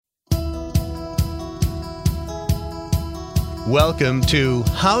Welcome to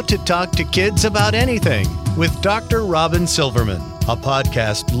How to Talk to Kids About Anything with Dr. Robin Silverman, a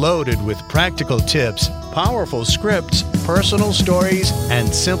podcast loaded with practical tips, powerful scripts, personal stories, and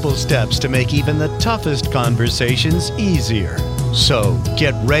simple steps to make even the toughest conversations easier. So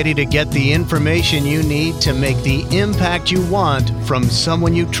get ready to get the information you need to make the impact you want from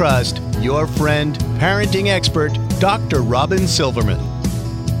someone you trust, your friend, parenting expert, Dr. Robin Silverman.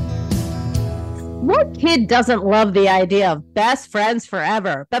 What kid doesn't love the idea of best friends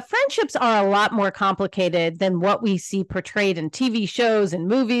forever? But friendships are a lot more complicated than what we see portrayed in TV shows and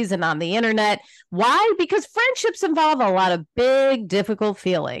movies and on the internet. Why? Because friendships involve a lot of big, difficult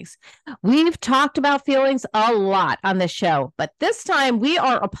feelings. We've talked about feelings a lot on this show, but this time we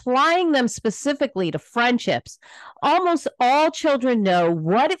are applying them specifically to friendships. Almost all children know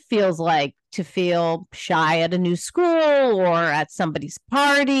what it feels like to feel shy at a new school or at somebody's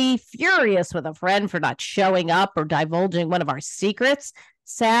party, furious with a friend for not showing up or divulging one of our secrets,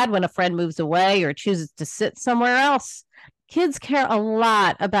 sad when a friend moves away or chooses to sit somewhere else. Kids care a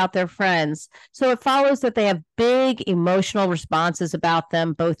lot about their friends, so it follows that they have big emotional responses about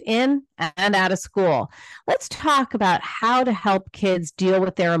them, both in and out of school. Let's talk about how to help kids deal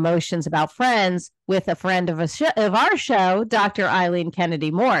with their emotions about friends with a friend of our show, Dr. Eileen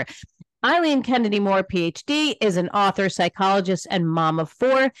Kennedy-Moore. Eileen Kennedy-Moore, PhD, is an author, psychologist, and mom of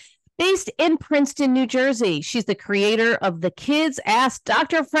four, based in Princeton, New Jersey. She's the creator of the Kids Ask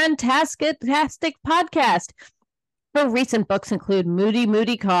Dr. Friendtastic podcast. Her recent books include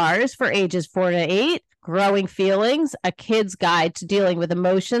Moody Cars for ages 4 to 8, Growing Feelings, A Kid's Guide to Dealing with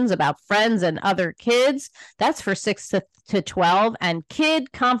Emotions About Friends and Other Kids. That's for 6 to 12, and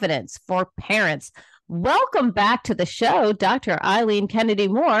Kid Confidence for parents. Welcome back to the show, Dr. Eileen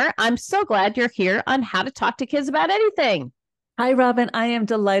Kennedy-Moore. I'm so glad you're here on How to Talk to Kids About Anything. Hi, Robin. I am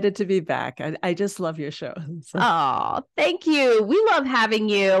delighted to be back. I just love your show. Oh, thank you. We love having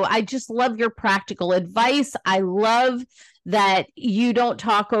you. I just love your practical advice. I love that you don't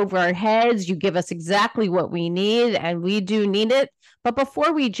talk over our heads. You give us exactly what we need, and we do need it. But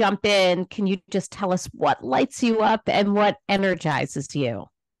before we jump in, can you just tell us what lights you up and what energizes you?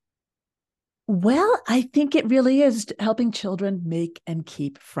 Well, I think it really is helping children make and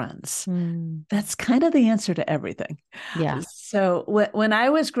keep friends. That's kind of the answer to everything. Yeah. So when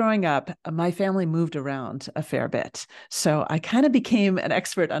I was growing up, my family moved around a fair bit. So I kind of became an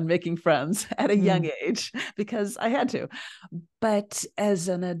expert on making friends at a young age because I had to. But as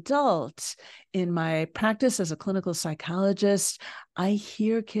an adult, in my practice as a clinical psychologist, I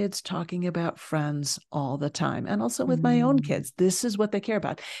hear kids talking about friends all the time. And also with my own kids, this is what they care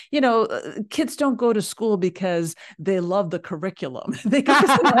about. You know, kids don't go to school because they love the curriculum. They go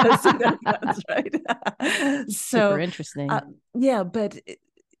because they want to see their friends, right? Super interesting. Yeah, but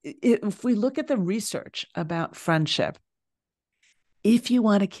if we look at the research about friendship, if you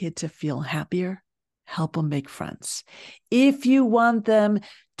want a kid to feel happier, help them make friends. If you want them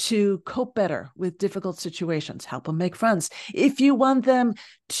to cope better with difficult situations, help them make friends. If you want them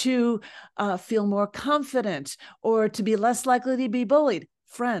to feel more confident or to be less likely to be bullied,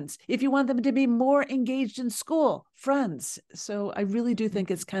 friends. If you want them to be more engaged in school, friends. So I really do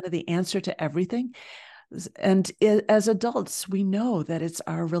think it's kind of the answer to everything. And as adults, we know that it's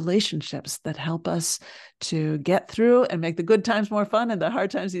our relationships that help us to get through and make the good times more fun and the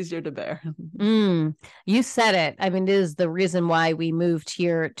hard times easier to bear. You said it. I mean, it is the reason why we moved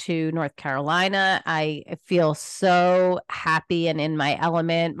here to North Carolina. I feel so happy and in my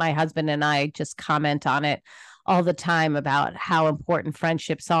element. My husband and I just comment on it all the time about how important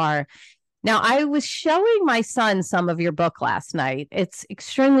friendships are. Now, I was showing my son some of your book last night. It's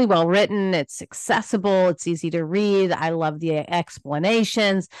extremely well written. It's accessible. It's easy to read. I love the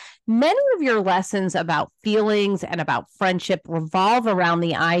explanations. Many of your lessons about feelings and about friendship revolve around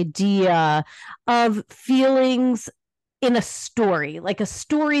the idea of feelings in a story, like a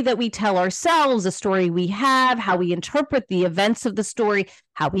story that we tell ourselves, a story we have, how we interpret the events of the story,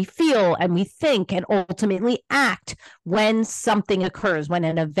 how we feel and we think and ultimately act when something occurs, when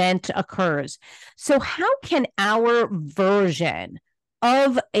an event occurs. So how can our version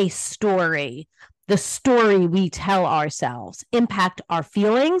of a story, the story we tell ourselves, impact our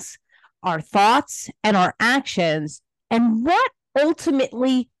feelings, our thoughts, and our actions, and what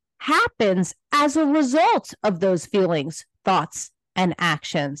ultimately happens as a result of those feelings, thoughts, and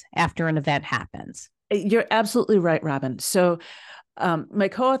actions after an event happens? You're absolutely right, Robin. So my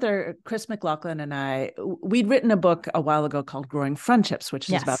co-author, Chris McLaughlin, and I, we'd written a book a while ago called Growing Friendships, which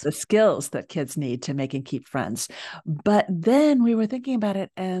is about the skills that kids need to make and keep friends. But then we were thinking about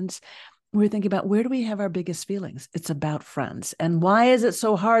it, and we're thinking about, where do we have our biggest feelings? It's about friends. And why is it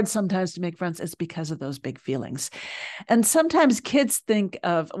so hard sometimes to make friends? It's because of those big feelings. And sometimes kids think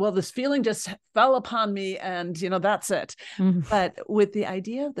of, well, this feeling just fell upon me and, that's it. Mhm. But with the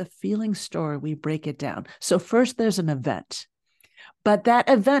idea of the feeling story, we break it down. So first there's an event, but that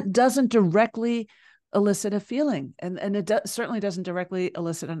event doesn't directly elicit a feeling, and it certainly doesn't directly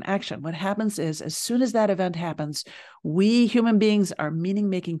elicit an action. What happens is, as soon as that event happens, we human beings are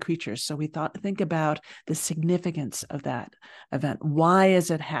meaning-making creatures. So we think about the significance of that event. Why is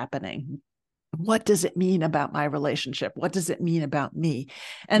it happening? What does it mean about my relationship? What does it mean about me?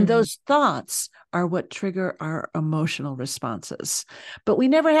 And those thoughts are what trigger our emotional responses. But we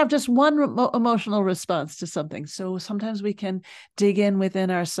never have just one emotional response to something. So sometimes we can dig in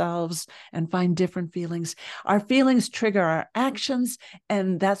within ourselves and find different feelings. Our feelings trigger our actions.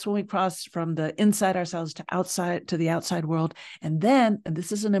 And that's when we cross from the inside ourselves to the outside world. And then, and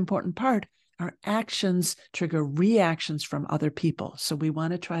this is an important part, our actions trigger reactions from other people. So we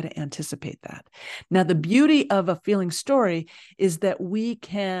want to try to anticipate that. Now, the beauty of a feeling story is that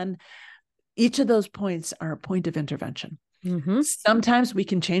each of those points are a point of intervention. Sometimes we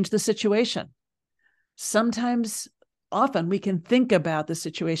can change the situation. Often we can think about the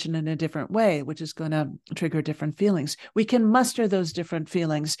situation in a different way, which is going to trigger different feelings. We can muster those different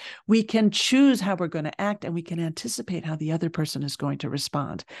feelings. We can choose how we're going to act, and we can anticipate how the other person is going to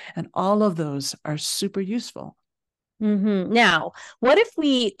respond. And all of those are super useful. Now, what if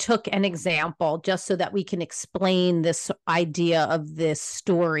we took an example just so that we can explain this idea of this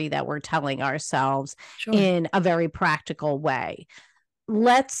story that we're telling ourselves in a very practical way?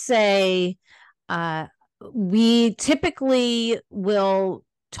 Let's say, we typically will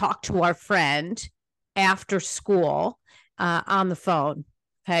talk to our friend after school on the phone.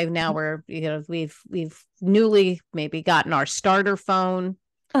 Okay, now we've newly maybe gotten our starter phone.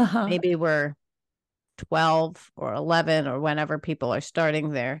 Maybe we're 12 or 11 or whenever people are starting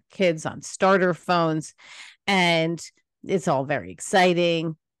their kids on starter phones, and it's all very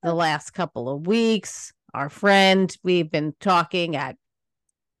exciting. The last couple of weeks, our friend, we've been talking at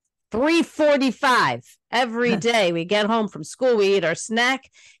 3:45 every day. We get home from school, we eat our snack,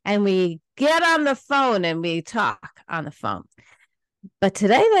 and we get on the phone and we talk on the phone. But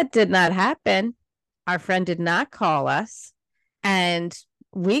today that did not happen. Our friend did not call us, and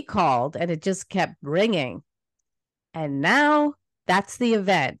we called and it just kept ringing. And now that's the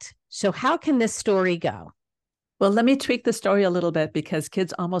event. So how can this story go? Well, let me tweak the story a little bit, because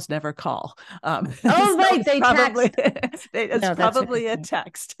kids almost never call. Right, they probably, text. it's probably a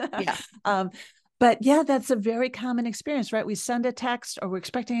text. Yeah. But yeah, that's a very common experience, right? We send a text, or we're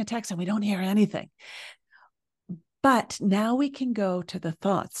expecting a text, and we don't hear anything. But now we can go to the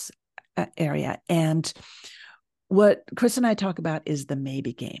thoughts area. And what Chris and I talk about is the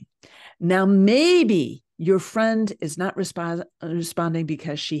maybe game. Now, maybe your friend is not responding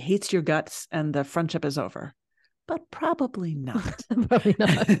because she hates your guts and the friendship is over. But probably not. Probably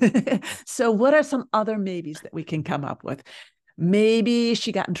not. So what are some other maybes that we can come up with? Maybe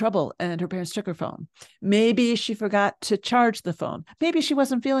she got in trouble and her parents took her phone. Maybe she forgot to charge the phone. Maybe she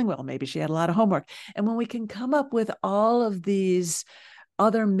wasn't feeling well. Maybe she had a lot of homework. And when we can come up with all of these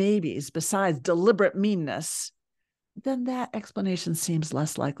other maybes besides deliberate meanness, then that explanation seems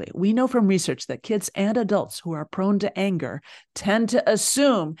less likely. We know from research that kids and adults who are prone to anger tend to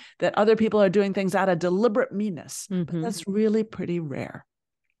assume that other people are doing things out of deliberate meanness, but that's really pretty rare.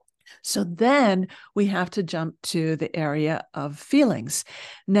 So then we have to jump to the area of feelings.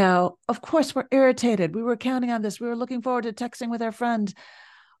 Now, of course, we're irritated. We were counting on this. We were looking forward to texting with our friend,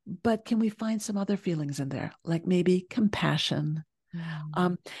 but can we find some other feelings in there? Like maybe compassion.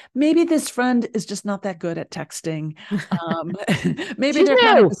 Maybe this friend is just not that good at texting. Maybe they're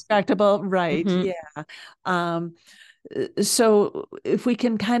kind of distractible, right? Yeah. So if we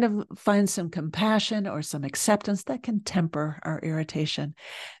can kind of find some compassion or some acceptance, that can temper our irritation.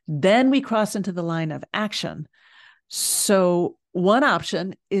 Then we cross into the line of action. So one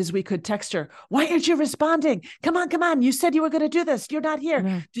option is we could text her, "Why aren't you responding? Come on. You said you were going to do this. You're not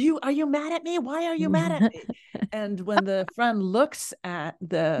here. Are you mad at me? Why are you mad at me?" And when the friend looks at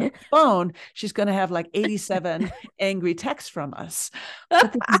the phone, she's going to have like 87 angry texts from us.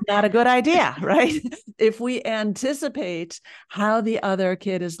 But this is not a good idea, right? If we anticipate how the other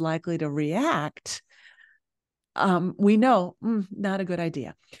kid is likely to react, we know not a good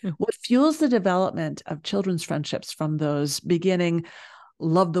idea. What fuels the development of children's friendships, from those beginning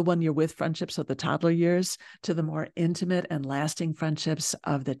love the one you're with friendships of the toddler years to the more intimate and lasting friendships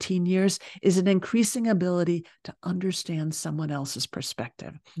of the teen years, is an increasing ability to understand someone else's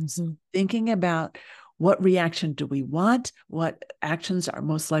perspective. So thinking about What reaction do we want? What actions are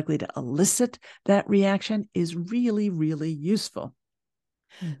most likely to elicit that reaction is really, really useful.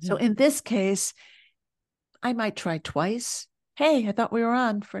 So in this case, I might try twice. Hey, I thought we were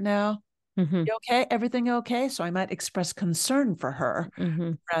on for now. You okay? Everything okay? So I might express concern for her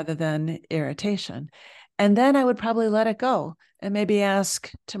rather than irritation. And then I would probably let it go and maybe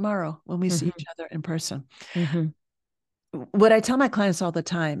ask tomorrow when we see each other in person. What I tell my clients all the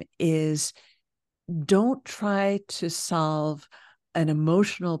time is don't try to solve an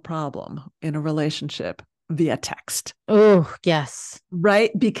emotional problem in a relationship via text. Oh, yes.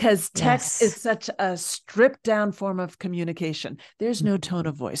 Right? Because text is such a stripped down form of communication. There's no tone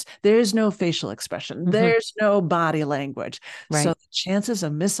of voice. There's no facial expression. There's no body language. Right. So the chances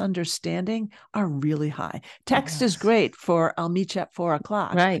of misunderstanding are really high. Text is great for I'll meet you at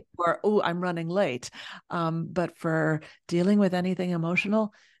 4:00. Right. Or, oh, I'm running late. But for dealing with anything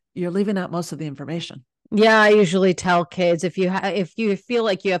emotional, you're leaving out most of the information. Yeah, I usually tell kids if you feel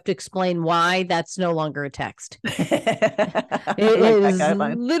like you have to explain why, that's no longer a text. It is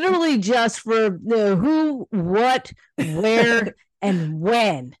literally just for the who, what, where, and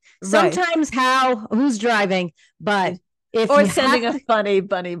when. Sometimes how, who's driving, but if or you sending a funny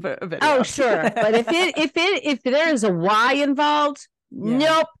bunny video. Oh, sure. But if there is a why involved,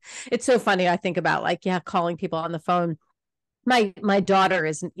 nope. It's so funny. I think about calling people on the phone. My daughter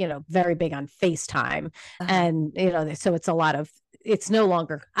is, very big on FaceTime. And, so it's no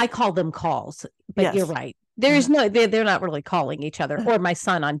longer, I call them calls, but you're right. There's they're not really calling each other, or my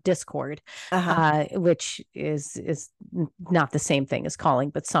son on Discord, which is not the same thing as calling,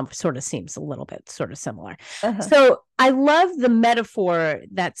 but some sort of seems a little bit sort of similar. So I love the metaphor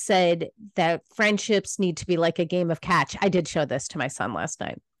that said that friendships need to be like a game of catch. I did show this to my son last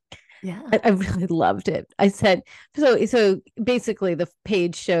night. Yeah, I really loved it. I said, so basically the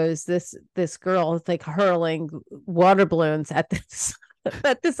page shows this girl like hurling water balloons at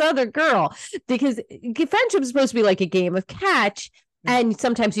this other girl, because friendship is supposed to be like a game of catch. And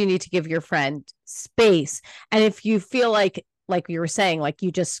sometimes you need to give your friend space. And if you feel like you were saying, like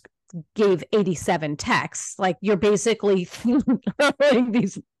you just gave 87 texts, like you're basically throwing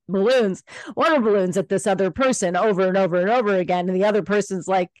these water balloons at this other person over and over and over again, and the other person's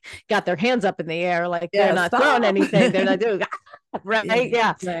like got their hands up in the air, like they're not throwing anything, they're not doing right.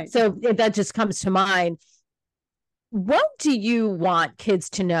 So that just comes to mind. What do you want kids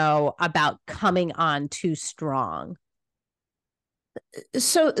to know about coming on too strong?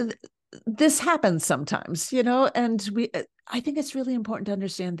 So this happens sometimes, and I think it's really important to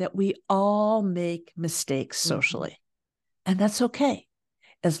understand that we all make mistakes socially, and that's okay,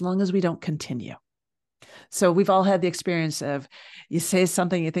 as long as we don't continue. So we've all had the experience of you say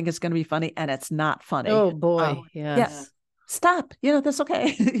something, you think it's going to be funny, and it's not funny. Oh boy. Yes. Stop. That's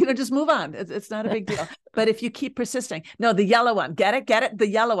okay. Just move on. It's not a big deal. But if you keep persisting, no, the yellow one, get it? The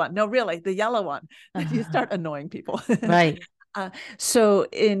yellow one. No, really, the yellow one. You start annoying people. Right. So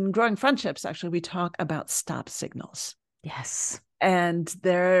in growing friendships, actually, we talk about stop signals. Yes. And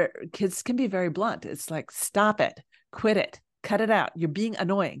kids can be very blunt. It's like, stop it, quit it, cut it out. You're being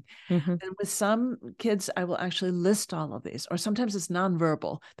annoying. And with some kids, I will actually list all of these, or sometimes it's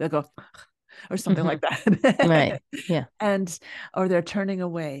nonverbal. They'll go, or something like that. Right. Yeah. Or they're turning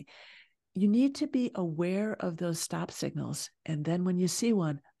away. You need to be aware of those stop signals. And then when you see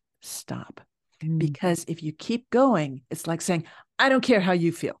one, stop. Because if you keep going, it's like saying, I don't care how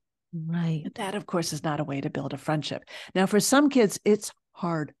you feel. Right. And that, of course, is not a way to build a friendship. Now, for some kids, it's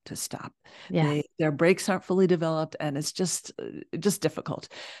hard to stop. Their brakes aren't fully developed, and it's just difficult.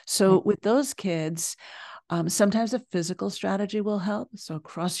 So with those kids, sometimes a physical strategy will help. So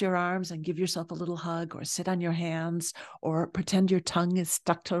cross your arms and give yourself a little hug, or sit on your hands, or pretend your tongue is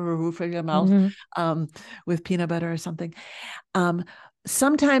stuck to the roof of your mouth with peanut butter or something.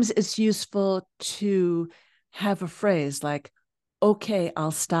 Sometimes it's useful to have a phrase like, okay, I'll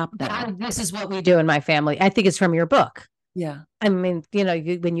stop now. This is what we do in my family. I think it's from your book. Yeah. I mean,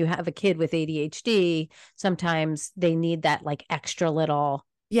 when you have a kid with ADHD, sometimes they need that like extra little.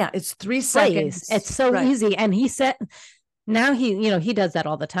 Yeah, it's 3 seconds. It's so easy. And he said, now he does that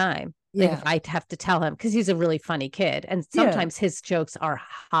all the time. Like if I have to tell him, because he's a really funny kid. And sometimes his jokes are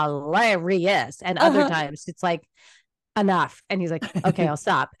hilarious. And other times it's like, enough. And he's like, okay, I'll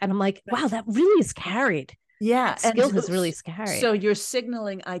stop. And I'm like, wow, that really is carried. Yeah. Skill is really scary. So you're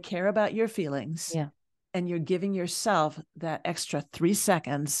signaling, I care about your feelings. Yeah. And you're giving yourself that extra 3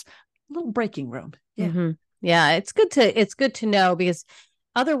 seconds, a little breaking room. Yeah. Yeah. It's good to know, because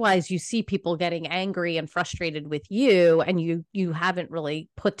otherwise you see people getting angry and frustrated with you, and you haven't really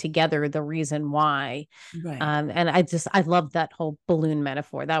put together the reason why. Right. And I love that whole balloon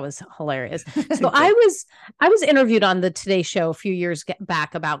metaphor. That was hilarious. So I was interviewed on the Today Show a few years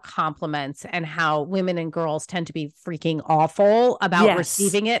back about compliments and how women and girls tend to be freaking awful about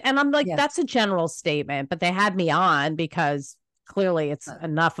receiving it. And I'm like, that's a general statement, but they had me on because clearly it's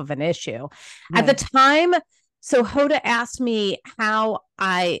enough of an issue. At the time, so Hoda asked me how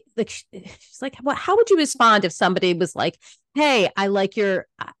she's like, well, how would you respond if somebody was like, hey, I like your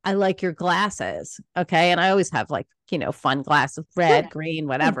glasses. Okay. And I always have like, fun glass of red, green,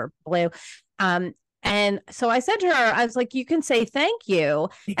 whatever, blue. And so I said to her, I was like, you can say thank you.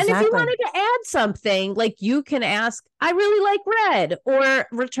 Exactly. And if you wanted to add something, like you can ask, I really like red, or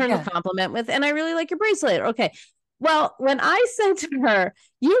return the compliment with, and I really like your bracelet. Okay. Well, when I said to her,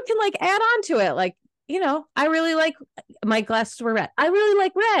 you can like add on to it, like, I really like, my glasses were red. I really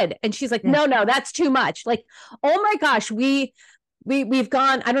like red. And she's like, no, that's too much. Like, oh my gosh, we've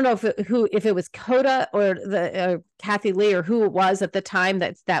gone, I don't know if it was Coda or the Kathy Lee or who it was at the time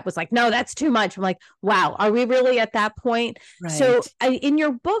that was like, no, that's too much. I'm like, wow, are we really at that point? Right. So in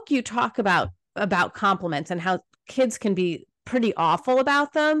your book, you talk about compliments and how kids can be pretty awful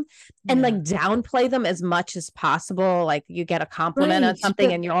about them and like downplay them as much as possible. Like you get a compliment on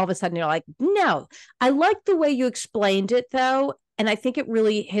something and you're all of a sudden you're like, no. I like the way you explained it though. And I think it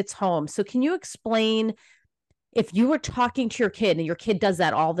really hits home. So can you explain, if you were talking to your kid and your kid does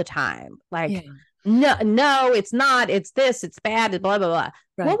that all the time, like, no, it's not, it's this, it's bad, blah, blah, blah.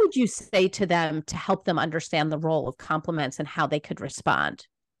 Right. What would you say to them to help them understand the role of compliments and how they could respond?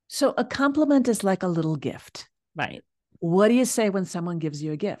 So a compliment is like a little gift. Right. What do you say when someone gives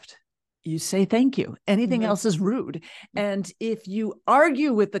you a gift? You say thank you. Anything else is rude. And if you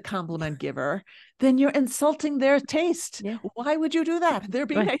argue with the compliment giver, then you're insulting their taste. Yeah. Why would you do that? They're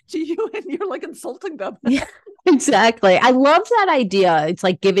being nice to you and you're like insulting them. Yeah, exactly. I love that idea. It's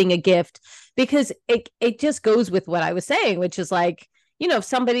like giving a gift, because it just goes with what I was saying, which is like, if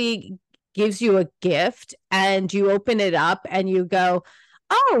somebody gives you a gift and you open it up and you go,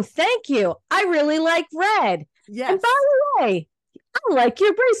 oh, thank you, I really like red. Yes. And by the way, I like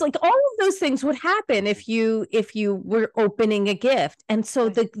your bracelet. Like all of those things would happen if you were opening a gift. And so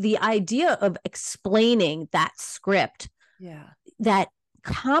the idea of explaining that script, that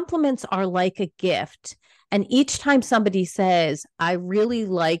compliments are like a gift. And each time somebody says, I really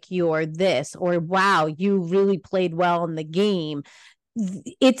like your this, or wow, you really played well in the game,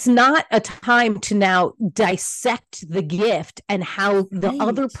 it's not a time to now dissect the gift and how the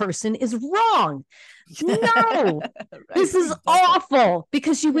other person is wrong. No, this is awful,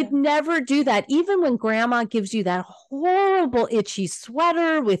 because you would never do that. Even when grandma gives you that horrible itchy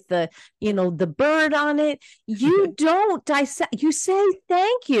sweater with the bird on it, you don't dissect, you say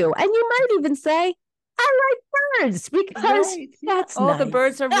thank you. And you might even say, I like birds, because that's nice. The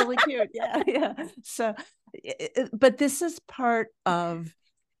birds are really cute. Yeah. So, but this is part of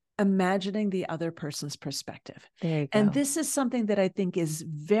imagining the other person's perspective. There you go. And this is something that I think is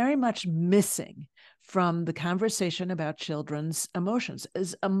very much missing from the conversation about children's emotions.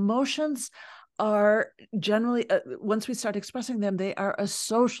 Is emotions are generally, once we start expressing them, they are a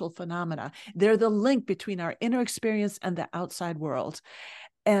social phenomena. They're the link between our inner experience and the outside world.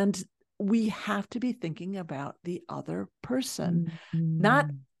 And we have to be thinking about the other person, not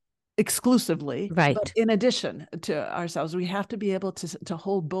exclusively, but in addition to ourselves. We have to be able to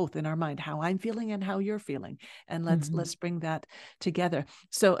hold both in our mind, how I'm feeling and how you're feeling. And let's bring that together.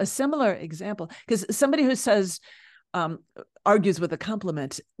 So a similar example, because somebody who says, argues with a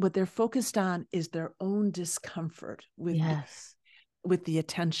compliment, what they're focused on is their own discomfort with the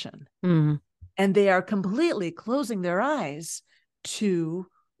attention. And they are completely closing their eyes to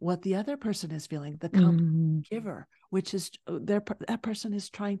what the other person is feeling, the compliment giver, which is that person is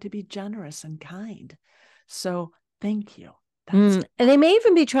trying to be generous and kind. So thank you. And they may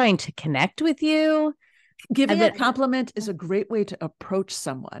even be trying to connect with you. Giving a compliment is a great way to approach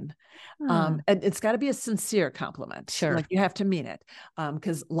someone. And it's got to be a sincere compliment. Sure. Like you have to mean it.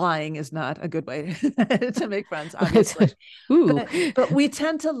 Because lying is not a good way to make friends, obviously. But we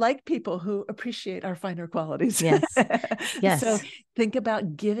tend to like people who appreciate our finer qualities. Yes. Yes. So think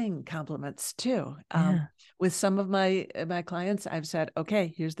about giving compliments too. With some of my clients, I've said,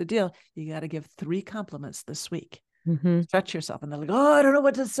 okay, here's the deal. You got to give 3 compliments this week. Stretch yourself. And they're like, oh, I don't know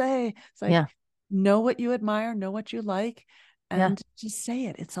what to say. It's like, know what you admire, know what you like, and just say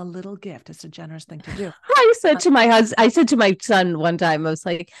it. It's a little gift. It's a generous thing to do. I said to my son one time, I was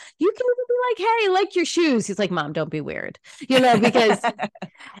like, you can even be like, hey, I like your shoes. He's like, Mom, don't be weird. Because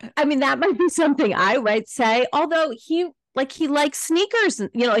I mean, that might be something I might say, although like he likes sneakers,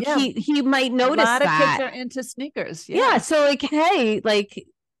 like Yeah. he might A notice lot of that. kids are into sneakers. Yeah. So like, hey, like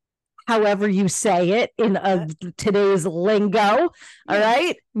however you say it in today's lingo. All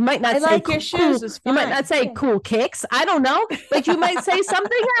right. You might not I say like your cool. shoes. It's You might fine. not say cool kicks. I don't know. Like you might say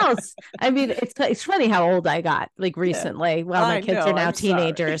something else. I mean, it's funny how old I got like recently. Well, my kids are now I'm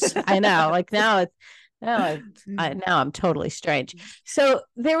teenagers. sorry. I know. Like now now I'm totally strange. So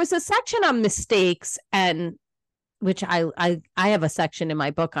there was a section on mistakes, and which I have a section in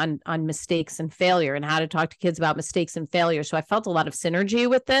my book on mistakes and failure and how to talk to kids about mistakes and failure. So I felt a lot of synergy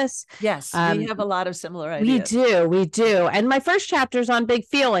with this. Yes, we have a lot of similar ideas. We do. And my first chapter is on big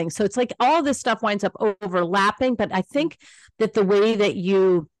feelings. So it's like all this stuff winds up overlapping. But I think that the way that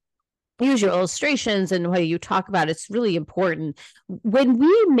you use your illustrations and the way you talk about it's really important. When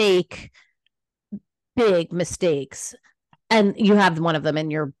we make big mistakes, and you have one of them in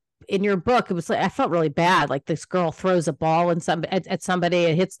your book, it was like I felt really bad. Like this girl throws a ball and at somebody,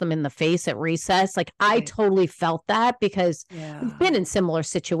 it hits them in the face at recess. Like I totally felt that because we've been in similar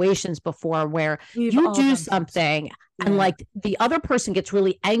situations before where you do something and like the other person gets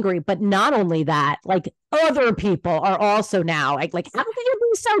really angry. But not only that, like other people are also now like how could you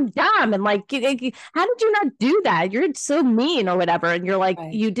be so dumb? And like, how did you not do that? You're so mean or whatever. And you're like,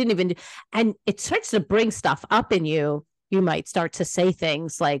 you didn't even, and it starts to bring stuff up in you. You might start to say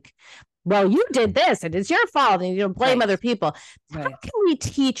things like, well, you did this and it's your fault, and you don't blame other people. How can we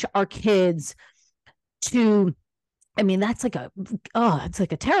teach our kids to, I mean, that's like it's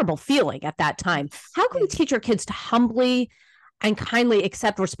like a terrible feeling at that time. How can we teach our kids to humbly and kindly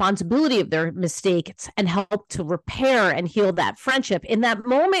accept responsibility of their mistakes and help to repair and heal that friendship in that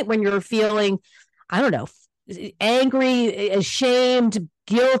moment when you're feeling, I don't know, angry, ashamed,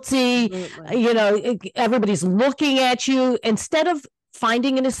 guilty, everybody's looking at you, instead of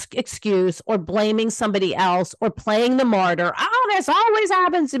finding an excuse or blaming somebody else or playing the martyr. Oh, this always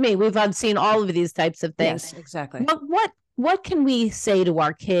happens to me. We've seen all of these types of things. Yes, exactly. But what can we say to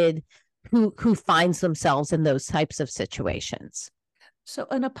our kid who finds themselves in those types of situations? So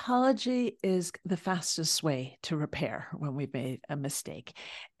an apology is the fastest way to repair when we've made a mistake.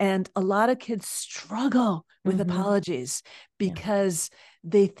 And a lot of kids struggle with apologies because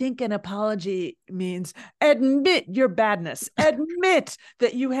they think an apology means admit your badness, admit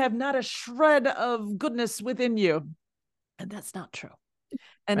that you have not a shred of goodness within you. And that's not true.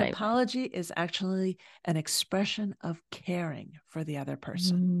 An apology is actually an expression of caring for the other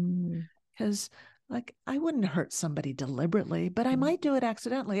person. Because like I wouldn't hurt somebody deliberately, but I might do it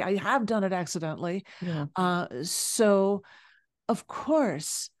accidentally. I have done it accidentally. So of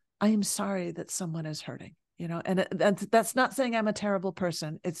course I am sorry that someone is hurting, and that's not saying I'm a terrible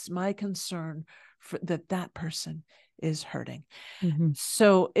person. It's my concern for that person is hurting.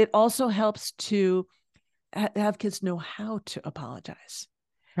 So it also helps to have kids know how to apologize.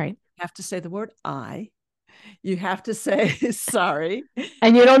 Right. You have to say the word I. You have to say sorry.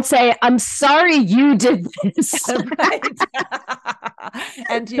 And you don't say, I'm sorry you did this. Right.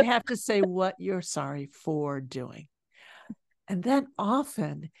 And you have to say what you're sorry for doing. And then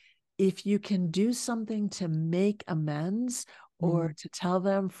often, if you can do something to make amends or to tell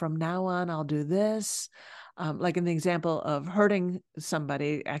them from now on, I'll do this, like in the example of hurting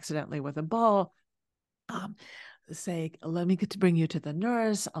somebody accidentally with a ball, say, let me get to bring you to the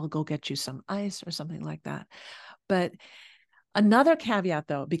nurse. I'll go get you some ice or something like that. But another caveat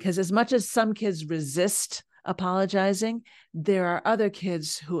though, because as much as some kids resist apologizing, there are other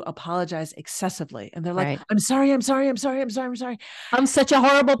kids who apologize excessively. And they're like, I'm sorry. I'm sorry. I'm sorry. I'm sorry. I'm sorry. I'm such a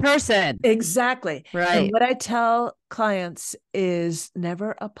horrible person. Exactly. Right. And what I tell clients is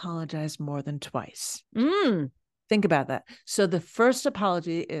never apologize more than twice. Think about that. So the first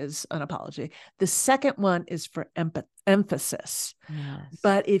apology is an apology. The second one is for emphasis. Yes.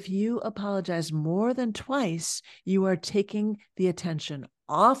 But if you apologize more than twice, you are taking the attention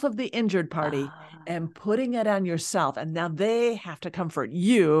off of the injured party and putting it on yourself. And now they have to comfort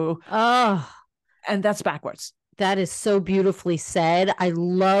you. And that's backwards. That is so beautifully said. I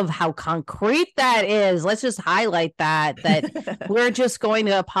love how concrete that is. Let's just highlight that we're just going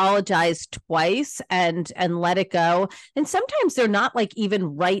to apologize twice and let it go. And sometimes they're not like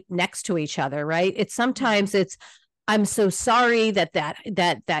even right next to each other, right? Sometimes it's, I'm so sorry that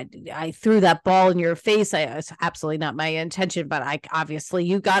I threw that ball in your face. It's absolutely not my intention, but obviously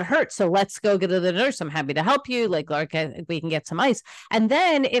you got hurt. So let's go get to the nurse. I'm happy to help you. Like, we can get some ice. And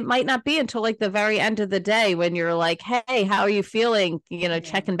then it might not be until like the very end of the day when you're like, hey, how are you feeling?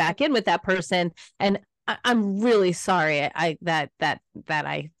 Checking back in with that person. And I'm really sorry that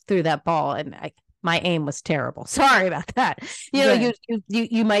I threw that ball, and My aim was terrible. Sorry about that. Right.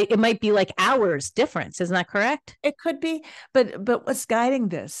 It might be like hours difference. Isn't that correct? It could be, but what's guiding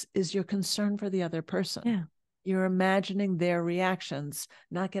this is your concern for the other person. Yeah. You're imagining their reactions,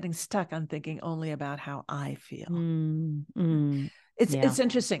 not getting stuck on thinking only about how I feel. It's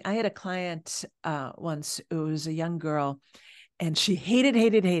interesting. I had a client once who was a young girl, and she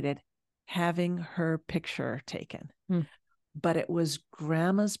hated having her picture taken. But it was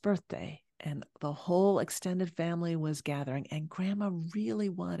grandma's birthday, and the whole extended family was gathering, and grandma really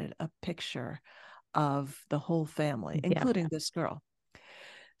wanted a picture of the whole family, including this girl.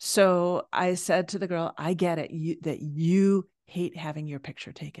 So I said to the girl, I get it, that you hate having your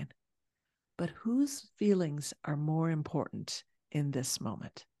picture taken, but whose feelings are more important in this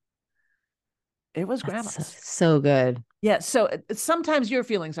moment? It was grandma's. So good. Yeah. So sometimes your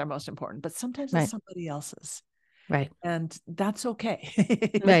feelings are most important, but sometimes Right. it's somebody else's. Right. And that's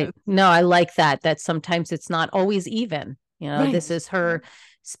okay. Right. No, I like that. That sometimes it's not always even. Right. This is her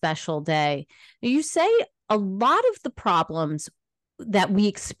special day. You say a lot of the problems that we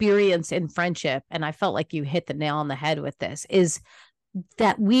experience in friendship, and I felt like you hit the nail on the head with this, is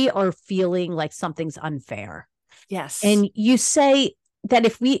that we are feeling like something's unfair. Yes. And you say that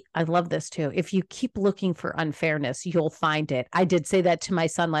I love this too, if you keep looking for unfairness, you'll find it. I did say that to my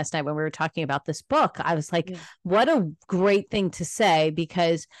son last night when we were talking about this book. I was like, what a great thing to say,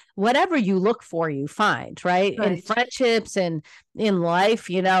 because whatever you look for, you find, right? In friendships and in life,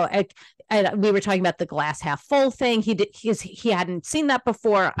 and we were talking about the glass half full thing. He hadn't seen that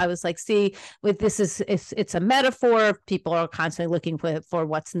before. I was like, see, it's a metaphor. People are constantly looking for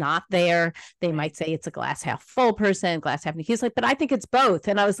what's not there. They might say it's a glass half full person, glass half. He's like, but I think it's both.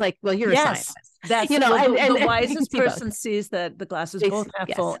 And I was like, well, you're a scientist. That's the wisest person sees that the glass is both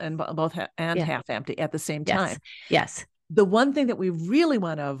half full and half empty at the same time. Yes. The one thing that we really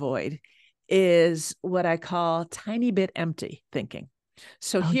want to avoid is what I call tiny bit empty thinking.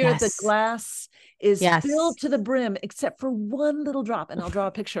 So the glass is filled to the brim, except for one little drop. And I'll draw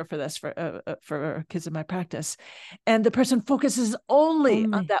a picture for this for kids in my practice. And the person focuses only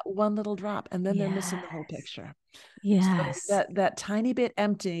on that one little drop, and then they're missing the whole picture. Yes. So that tiny bit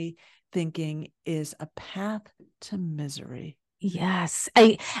empty thinking is a path to misery. Yes.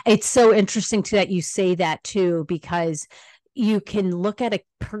 It's so interesting that you say that too, because you can look at a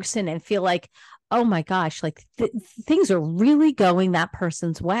person and feel like, oh my gosh, like things are really going that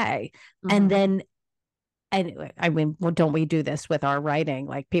person's way. And then, I mean, well, don't we do this with our writing?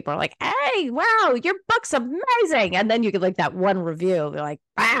 Like people are like, hey, wow, your book's amazing. And then you get like that one review, you're like,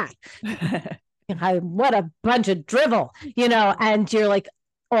 what a bunch of drivel, and you're like,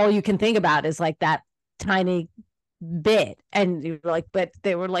 all you can think about is like that tiny bit. And you're like, but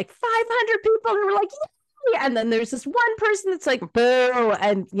there were like 500 people who were like, yeah. And then there's this one person that's like, boo.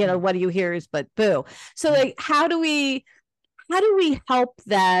 And what do you hear is but boo. So like, how do we help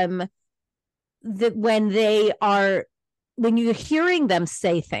them that when you're hearing them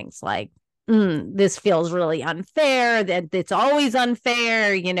say things like, this feels really unfair, that it's always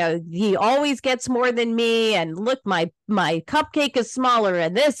unfair, he always gets more than me, and look, my cupcake is smaller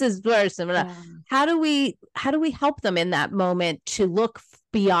and this is worse. How do we help them in that moment to look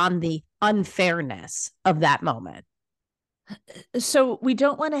beyond the unfairness of that moment? So we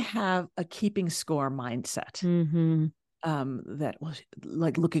don't want to have a keeping score mindset. That was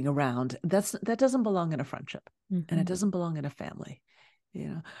like looking around. That doesn't belong in a friendship, and it doesn't belong in a family.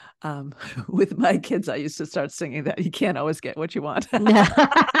 With my kids, I used to start singing that you can't always get what you want.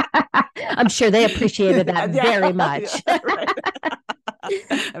 I'm sure they appreciated that very much. Right.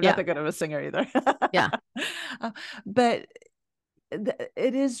 I'm not that good of a singer either. But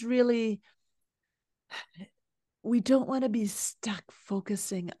it is really, we don't want to be stuck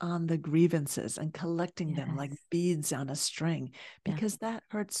focusing on the grievances and collecting them like beads on a string, because that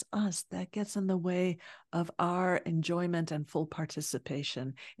hurts us. That gets in the way of our enjoyment and full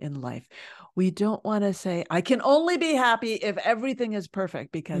participation in life. We don't want to say, I can only be happy if everything is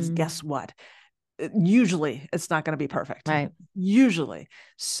perfect, because guess what? Usually it's not going to be perfect. Right. Usually.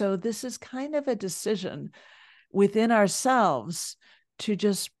 So this is kind of a decision within ourselves to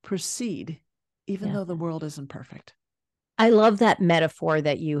just proceed, even though the world isn't perfect. I love that metaphor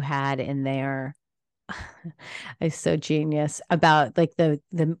that you had in there. It's so genius about like the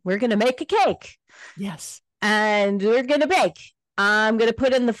we're going to make a cake. Yes. And we're going to bake. I'm going to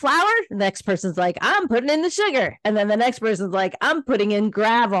put in the flour. The next person's like, I'm putting in the sugar. And then the next person's like, I'm putting in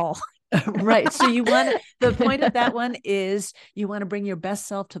gravel. Right. So the point of that one is you want to bring your best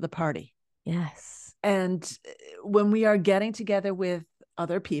self to the party. Yes. And when we are getting together with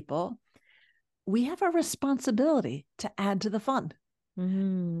other people, we have a responsibility to add to the fun.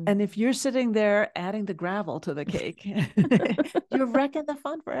 And if you're sitting there adding the gravel to the cake, you're wrecking the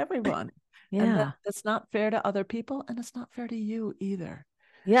fun for everyone. Yeah. And that's not fair to other people, and it's not fair to you either.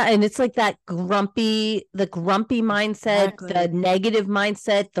 Yeah, and it's like the grumpy mindset, Exactly. the negative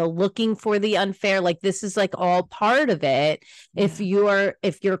mindset, the looking for the unfair. Like this is like all part of it. Yeah.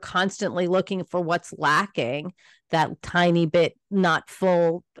 If you're constantly looking for what's lacking, that tiny bit not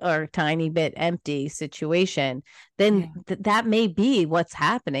full or tiny bit empty situation, then that may be what's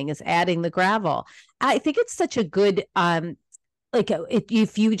happening, is adding the gravel. I think it's such a good like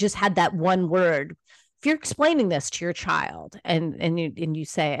if you just had that one word, if you're explaining this to your child and you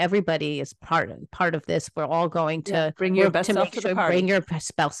say everybody is part of this, we're all going to bring your best self to the party. Bring your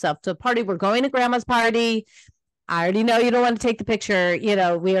best self to the party. We're going to grandma's party. I already know you don't want to take the picture.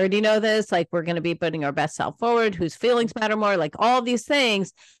 We already know this. Like, we're going to be putting our best self forward. Whose feelings matter more? Like all these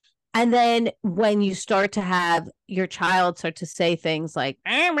things. And then when you start to have your child start to say things like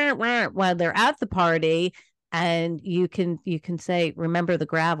while they're at the party, and you can say, remember the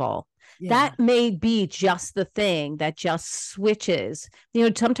gravel. That may be just the thing that just switches.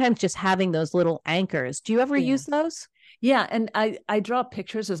 Sometimes just having those little anchors. Do you ever use those? Yeah. And I draw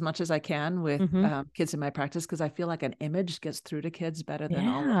pictures as much as I can with kids in my practice, because I feel like an image gets through to kids better than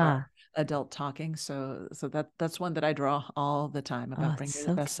all of our adult talking. So that's one that I draw all the time about bringing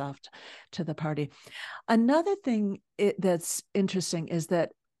the best self to the party. Another thing that's interesting is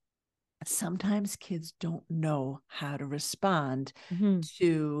that sometimes kids don't know how to respond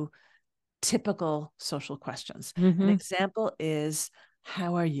to typical social questions. An example is,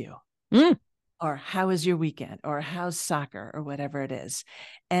 how are you? Or how is your weekend? Or how's soccer? Or whatever it is.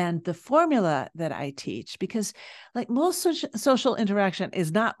 And the formula that I teach, because like most social interaction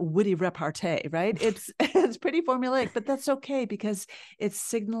is not witty repartee, right? It's pretty formulaic, but that's okay, because it's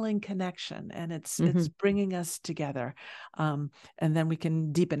signaling connection, and it's bringing us together. And then we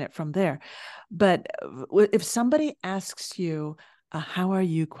can deepen it from there. But if somebody asks you a how are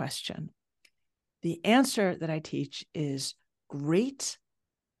you question, the answer that I teach is great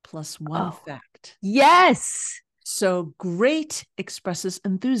plus one fact. Yes. So great expresses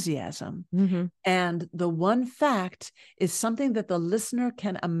enthusiasm. And the one fact is something that the listener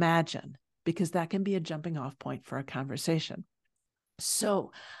can imagine, because that can be a jumping off point for a conversation.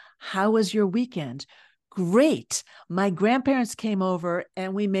 So, how was your weekend? Great. My grandparents came over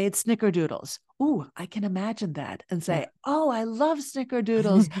and we made snickerdoodles. Ooh, I can imagine that, and say, oh, I love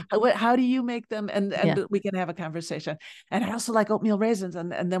snickerdoodles. How do you make them? And we can have a conversation. And I also like oatmeal raisins,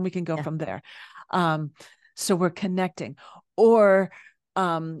 and then we can go from there. So we're connecting. Or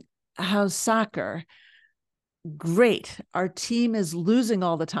how's soccer? Great. Our team is losing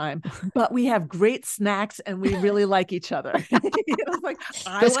all the time, but we have great snacks and we really like each other.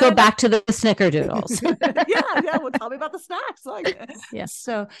 Let's go back to the snickerdoodles. Well, tell me about the snacks.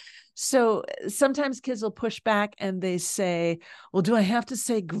 So sometimes kids will push back and they say, well, do I have to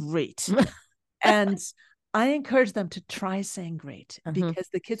say great? And I encourage them to try saying great, because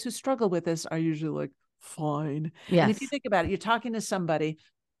the kids who struggle with this are usually like, fine. Yes. And if you think about it, you're talking to somebody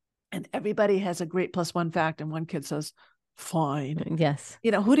and everybody has a great plus one fact, and one kid says, fine. Yes.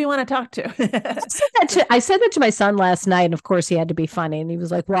 Who do you want to talk to? I said that to my son last night, and of course he had to be funny, and he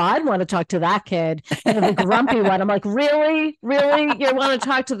was like, well, I'd want to talk to that kid, the grumpy one. I'm like, really you want to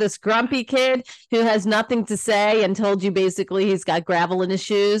talk to this grumpy kid who has nothing to say and told you basically he's got gravel in his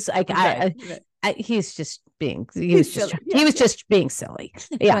shoes? He's just being he was just being silly.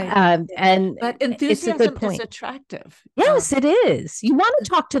 But enthusiasm is attractive. Yes, it is. You want to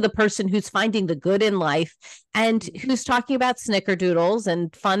talk to the person who's finding the good in life and who's talking about snickerdoodles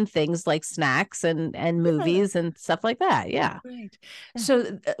and fun things like snacks and movies and stuff like that. Right.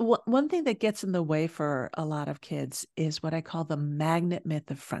 So one thing that gets in the way for a lot of kids is what I call the magnet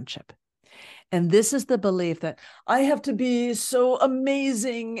myth of friendship. And this is the belief that I have to be so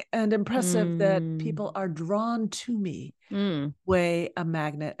amazing and impressive that people are drawn to me, way a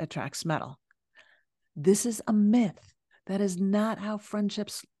magnet attracts metal. This is a myth. That is not how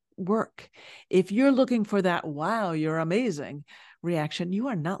friendships work. If you're looking for that, wow, you're amazing reaction, you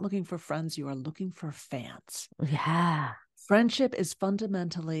are not looking for friends. You are looking for fans. Yeah. Friendship is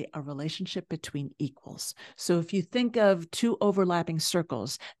fundamentally a relationship between equals. So if you think of two overlapping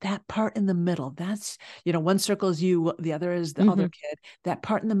circles, that part in the middle, that's, one circle is you, the other is the other kid. That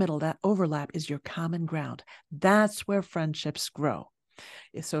part in the middle, that overlap is your common ground. That's where friendships grow.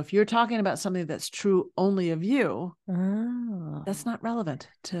 So if you're talking about something that's true only of you, that's not relevant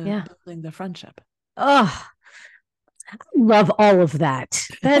to building the friendship. Oh, Love all of that.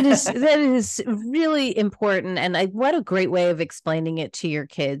 That is really important, and what a great way of explaining it to your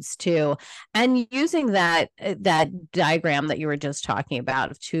kids too, and using that diagram that you were just talking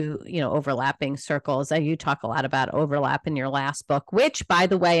about of two overlapping circles. And you talk a lot about overlap in your last book, which, by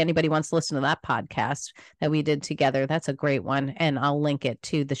the way, anybody wants to listen to that podcast that we did together, that's a great one, and I'll link it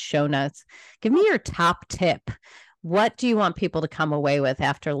to the show notes. Give me your top tip. What do you want people to come away with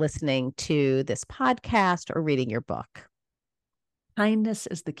after listening to this podcast or reading your book? Kindness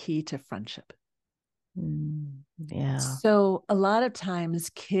is the key to friendship. Yeah. So a lot of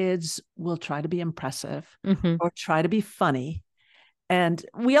times kids will try to be impressive or try to be funny. And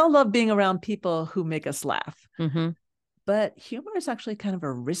we all love being around people who make us laugh. But humor is actually kind of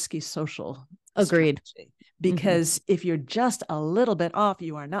a risky social strategy, because if you're just a little bit off,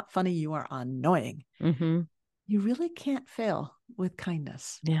 you are not funny, you are annoying. You really can't fail with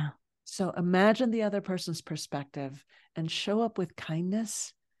kindness. Yeah. So imagine the other person's perspective and show up with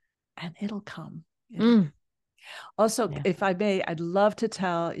kindness, and it'll come. Also, if I may, I'd love to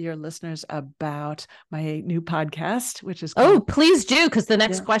tell your listeners about my new podcast, which is called... Oh, please do, because the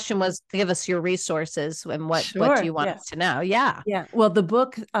next question was to give us your resources and what do you want us to know? Yeah. Well, the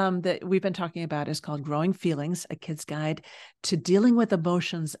book that we've been talking about is called Growing Feelings, A Kid's Guide to Dealing with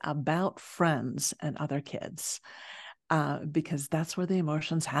Emotions About Friends and Other Kids. Because that's where the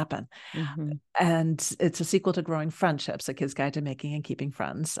emotions happen. And it's a sequel to Growing Friendships, A Kid's Guide to Making and Keeping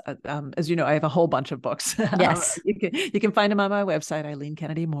Friends. As you know, I have a whole bunch of books. Yes. You can find them on my website,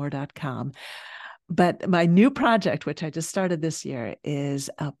 EileenKennedy-Moore.com. But my new project, which I just started this year, is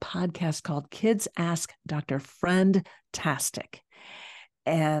a podcast called Kids Ask Dr. Friend-tastic.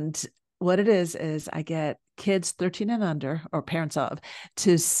 And what it is I get kids 13 and under, or parents of,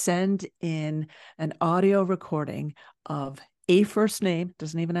 to send in an audio recording of a first name,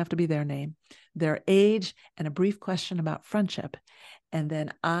 doesn't even have to be their name, their age, and a brief question about friendship. And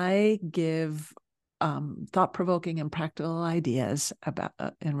then I give thought-provoking and practical ideas about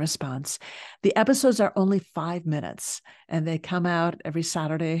in response. The episodes are only 5 minutes, and they come out every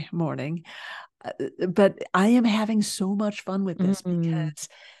Saturday morning. But I am having so much fun with this because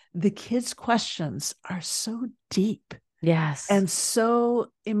the kids' questions are so deep. Yes. And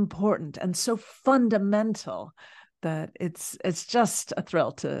so important and so fundamental that it's just a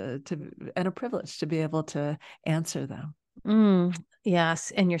thrill to and a privilege to be able to answer them.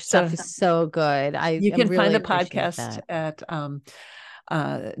 Yes. And your stuff is so good. You can really find the podcast at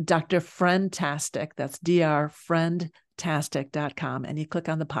Dr. Friend-tastic. That's drfriend-tastic.com. And you click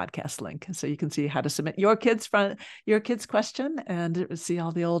on the podcast link. So you can see how to submit your kid's question and see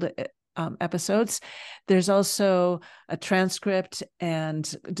all the old episodes. There's also a transcript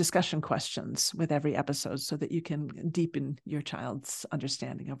and discussion questions with every episode so that you can deepen your child's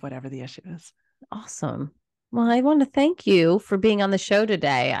understanding of whatever the issue is. Awesome. Well, I want to thank you for being on the show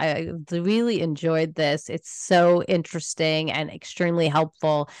today. I really enjoyed this. It's so interesting and extremely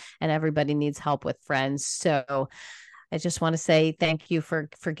helpful, and everybody needs help with friends. So I just want to say thank you for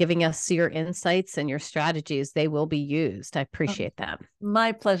giving us your insights and your strategies. They will be used. I appreciate that.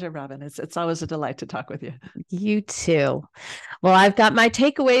 My pleasure, Robin. It's always a delight to talk with you. You too. Well, I've got my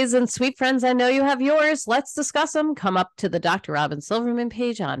takeaways, and sweet friends, I know you have yours. Let's discuss them. Come up to the Dr. Robin Silverman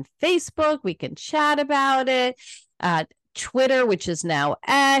page on Facebook. We can chat about it. Twitter, which is now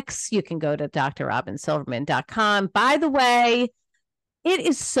X. You can go to drrobinsilverman.com. By the way, it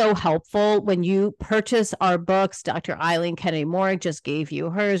is so helpful when you purchase our books. Dr. Eileen Kennedy-Moore just gave you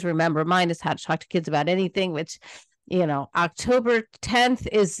hers. Remember, mine is How to Talk to Kids About Anything, which, October 10th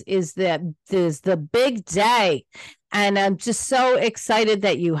is the big day. And I'm just so excited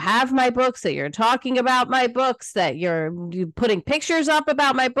that you have my books, that you're talking about my books, that you're putting pictures up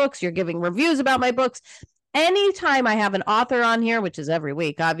about my books, you're giving reviews about my books. Anytime I have an author on here, which is every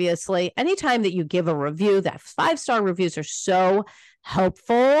week, obviously, anytime that you give a review, that 5-star reviews are so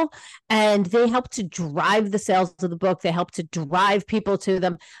helpful, and they help to drive the sales of the book. They help to drive people to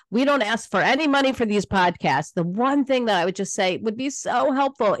them. We don't ask for any money for these podcasts. The one thing that I would just say would be so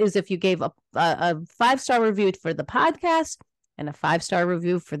helpful is if you gave a 5-star review for the podcast and a 5-star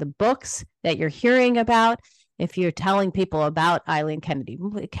review for the books that you're hearing about. If you're telling people about Eileen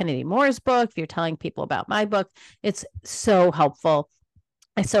Kennedy-Moore's book, if you're telling people about my book, it's so helpful.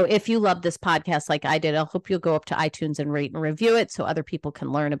 So if you love this podcast like I did, I hope you'll go up to iTunes and rate and review it so other people can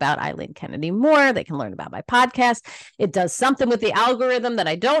learn about Eileen Kennedy-Moore. They can learn about my podcast. It does something with the algorithm that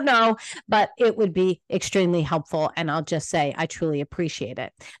I don't know, but it would be extremely helpful. And I'll just say I truly appreciate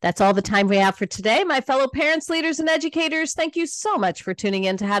it. That's all the time we have for today. My fellow parents, leaders, and educators, thank you so much for tuning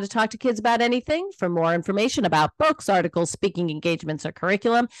in to How to Talk to Kids About Anything. For more information about books, articles, speaking engagements, or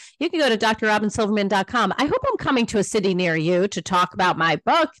curriculum, you can go to drrobinsilverman.com. I hope I'm coming to a city near you to talk about my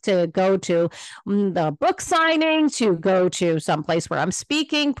book, to go to the book signing, to go to someplace where I'm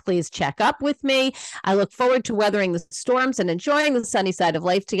speaking. Please check up with me. I look forward to weathering the storms and enjoying the sunny side of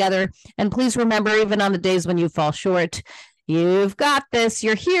life together. And please remember, even on the days when you fall short, you've got this.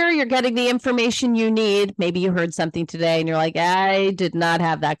 You're here. You're getting the information you need. Maybe you heard something today and you're like, I did not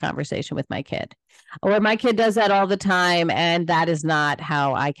have that conversation with my kid. Or my kid does that all the time, and that is not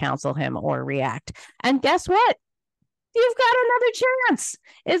how I counsel him or react. And guess what? You've got another chance.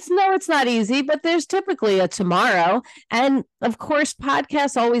 It's not easy, but there's typically a tomorrow. And of course,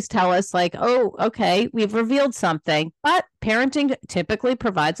 podcasts always tell us like, oh, okay, we've revealed something, but parenting typically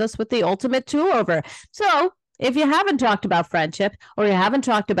provides us with the ultimate do-over. So if you haven't talked about friendship, or you haven't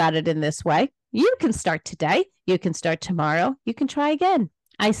talked about it in this way, you can start today. You can start tomorrow. You can try again.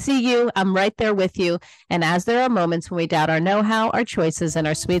 I see you. I'm right there with you. And as there are moments when we doubt our know-how, our choices, and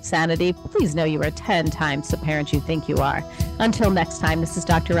our sweet sanity, please know you are 10 times the parent you think you are. Until next time, this is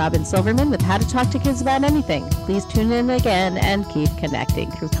Dr. Robin Silverman with How to Talk to Kids About Anything. Please tune in again and keep connecting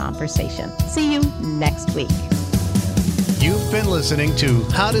through conversation. See you next week. You've been listening to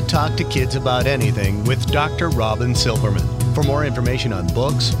How to Talk to Kids About Anything with Dr. Robin Silverman. For more information on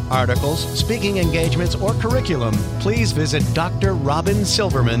books, articles, speaking engagements, or curriculum, please visit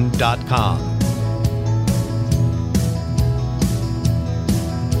drrobinsilverman.com.